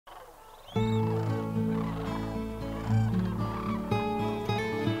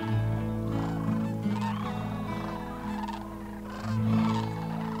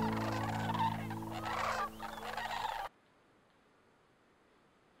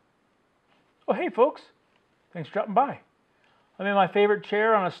Well, hey folks, thanks for dropping by. I'm in my favorite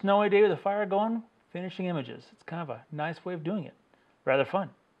chair on a snowy day with a fire going, finishing images. It's kind of a nice way of doing it. Rather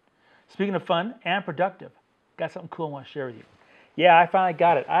fun. Speaking of fun and productive, got something cool I want to share with you. Yeah, I finally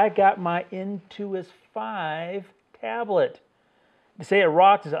got it. I got my Intuos 5 tablet. To say it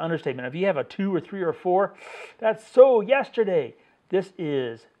rocks is an understatement. If you have a 2 or 3 or 4, that's so yesterday. This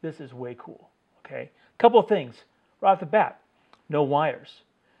is way cool. Okay, couple of things right off the bat. No wires.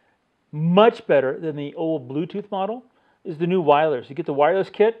 Much better than the old Bluetooth model is the new wireless. You get the wireless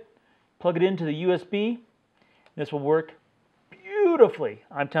kit, plug it into the USB. This will work beautifully.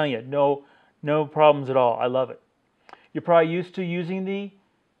 I'm telling you, no problems at all. I love it. You're probably used to using the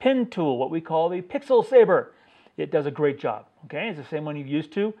pen tool, what we call the Pixel Saber. It does a great job. Okay, it's the same one you've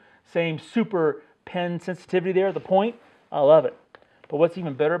used to. Same super pen sensitivity there at the point. I love it. But what's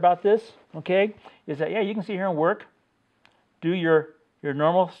even better about this, okay, is that, yeah, you can sit here and work, do your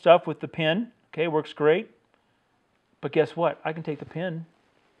normal stuff with the pen. Okay, works great. But guess what? I can take the pen,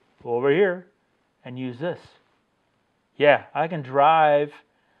 go over here, and use this. Yeah, I can drive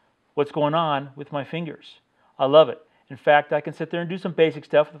what's going on with my fingers. I love it. In fact, I can sit there and do some basic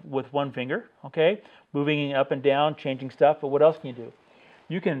stuff with one finger, okay? Moving up and down, changing stuff, but what else can you do?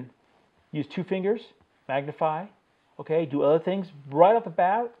 You can use 2 fingers, magnify, okay? Do other things right off the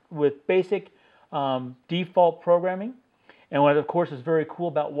bat with basic default programming. And what, of course, is very cool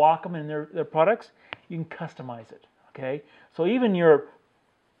about Wacom and their products, you can customize it, okay? So even your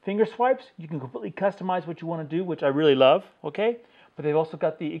finger swipes, you can completely customize what you want to do, which I really love, okay? But they've also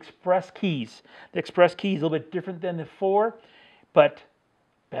got the express keys. The express key is a little bit different than the 4, but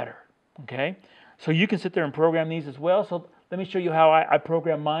better, okay? So you can sit there and program these as well. So let me show you how I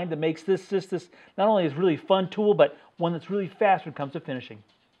program mine that makes this not only is really fun tool, but one that's really fast when it comes to finishing.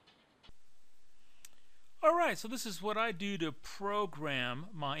 All right, so this is what I do to program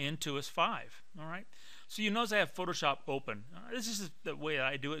my Intuos 5. All right, so you notice I have Photoshop open. This is the way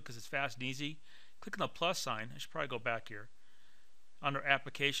I do it because it's fast and easy. Click on the plus sign. I should probably go back here. Under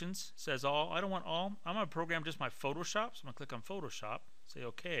Applications, it says All. I don't want all. I'm going to program just my Photoshop. So I'm going to click on Photoshop, say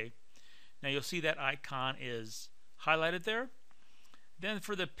OK. Now you'll see that icon is highlighted there. Then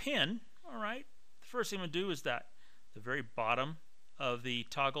for the pen, all right, the first thing I'm going to do is that the very bottom of the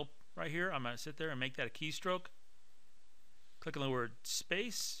toggle right here, I'm going to sit there and make that a keystroke. Click on the word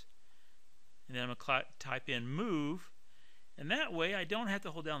space, and then I'm going to type in move. And that way I don't have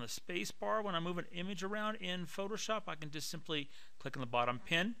to hold down the space bar when I move an image around in Photoshop. I can just simply click on the bottom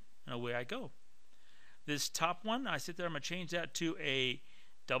pin, and away I go. This top one, I sit there, I'm going to change that to a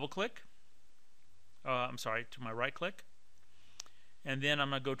double click. To my right click. And then I'm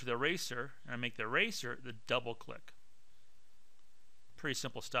going to go to the eraser, and I make the eraser the double click. Pretty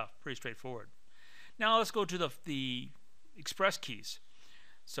simple stuff, pretty straightforward. Now let's go to the express keys.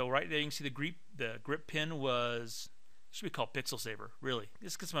 So right there you can see the grip pin should be called Pixel Saber, really.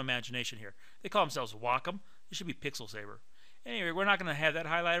 This gets some imagination here. They call themselves Wacom. It should be Pixel Saber. Anyway, we're not going to have that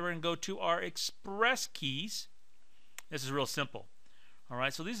highlighted. We're going to go to our express keys. This is real simple. All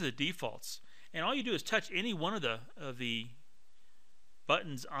right, so these are the defaults. And all you do is touch any one of the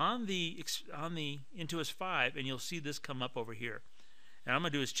buttons on the Intuos 5, and you'll see this come up over here. And I'm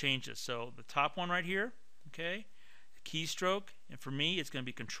going to do is change this. So the top one right here, okay, keystroke, and for me it's going to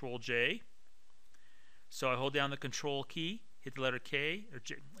be Control J. So I hold down the Control key, hit the letter K or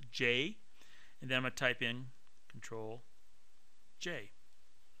J, and then I'm going to type in Control J.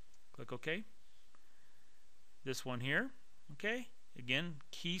 Click OK. This one here, okay, again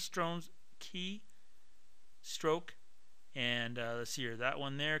keystroke, and let's see here, that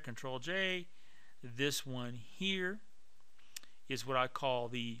one there, Control J. This one here is what I call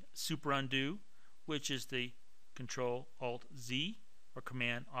the Super Undo, which is the Control Alt Z or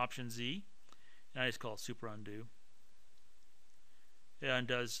Command Option Z, and I just call it Super Undo. It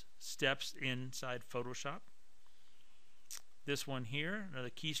undoes steps inside Photoshop. This one here,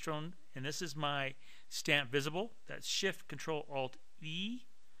 another keystone, and this is my stamp visible. That's Shift Control Alt E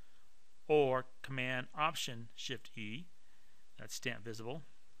or Command Option Shift E. That's stamp visible.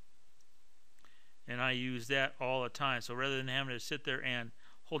 And I use that all the time. So rather than having to sit there and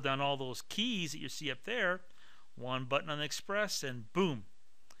hold down all those keys that you see up there, one button on the Express and boom.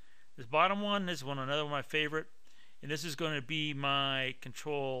 This bottom one, another one of my favorite. And this is going to be my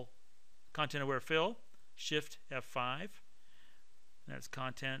Control Content Aware Fill, Shift F5. And that's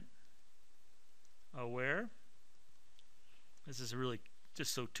Content Aware. This is really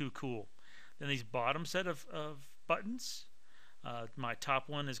just too cool. Then these bottom set of buttons. My top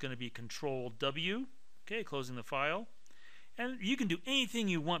one is going to be Control W, okay, closing the file. And you can do anything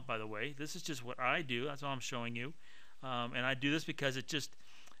you want, by the way. This is just what I do. That's all I'm showing you. And I do this because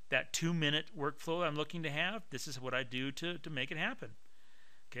that 2-minute workflow I'm looking to have, this is what I do to make it happen.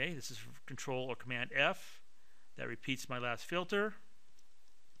 Okay, this is Control or Command F. That repeats my last filter.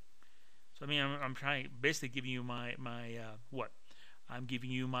 So I mean, I'm trying basically giving you my what? I'm giving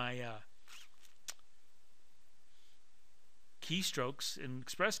you my keystrokes and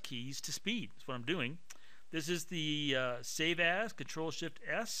express keys to speed. That's what I'm doing. This is the Save As, Control Shift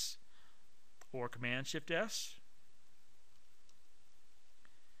S or Command Shift S.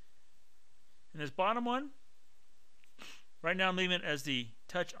 And this bottom one, right now I'm leaving it as the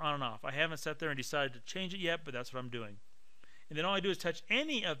touch on and off. I haven't sat there and decided to change it yet, but that's what I'm doing. And then all I do is touch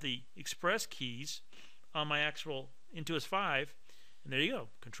any of the express keys on my actual Intuos 5, and there you go.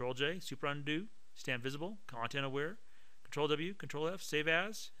 Control J, Super Undo, Stand Visible, Content Aware, Control W, Control F, Save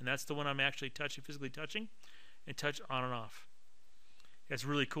As, and that's the one I'm actually touching, physically touching, and touch on and off. That's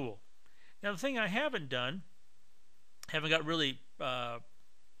really cool. Now the thing I haven't done, haven't got really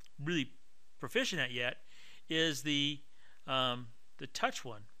proficient at yet, is the touch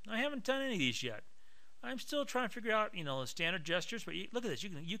one. I haven't done any of these yet. I'm still trying to figure out, the standard gestures. But look at this.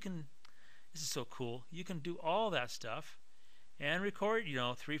 You can. This is so cool. You can do all that stuff and record.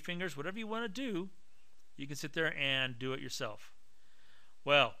 3 fingers, whatever you want to do. You can sit there and do it yourself.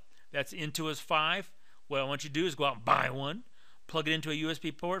 Well, that's Intuos 5. What I want you to do is go out and buy one, plug it into a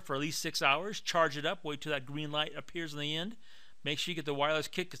USB port for at least 6 hours, charge it up, wait till that green light appears on the end. Make sure you get the wireless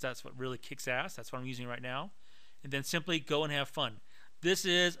kit because that's what really kicks ass. That's what I'm using right now. And then simply go and have fun. This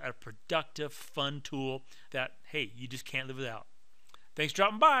is a productive, fun tool that, hey, you just can't live without. Thanks for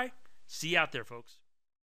dropping by. See you out there, folks.